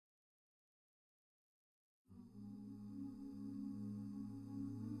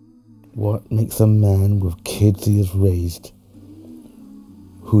What makes a man with kids he has raised,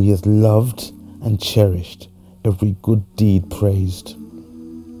 who he has loved and cherished, every good deed praised?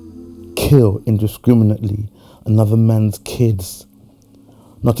 Kill indiscriminately another man's kids,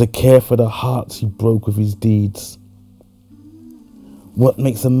 not to care for the hearts he broke with his deeds. What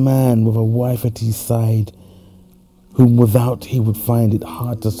makes a man with a wife at his side, whom without he would find it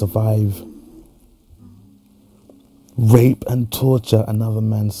hard to survive? Rape and torture another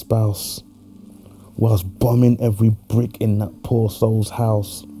man's spouse, whilst bombing every brick in that poor soul's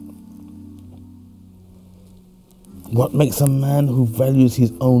house. What makes a man who values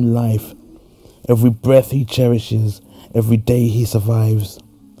his own life, every breath he cherishes, every day he survives,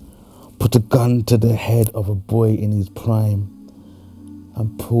 put a gun to the head of a boy in his prime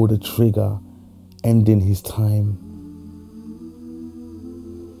and pull the trigger, ending his time?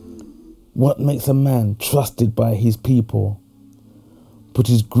 What makes a man trusted by his people put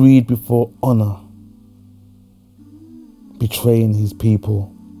his greed before honor, betraying his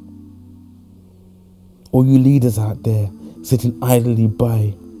people? All you leaders out there sitting idly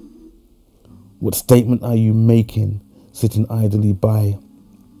by, what statement are you making sitting idly by?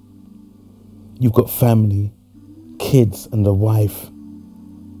 You've got family, kids and a wife,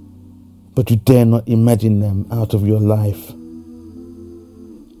 but you dare not imagine them out of your life.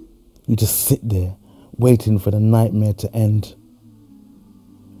 You just sit there waiting for the nightmare to end.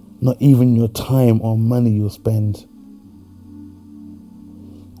 Not even your time or money you'll spend.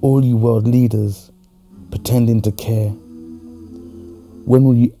 All you world leaders pretending to care, when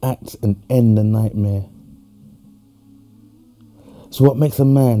will you act and end the nightmare? So what makes a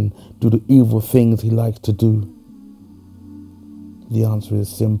man do the evil things he likes to do? The answer is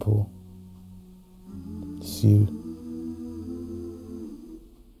simple. It's you.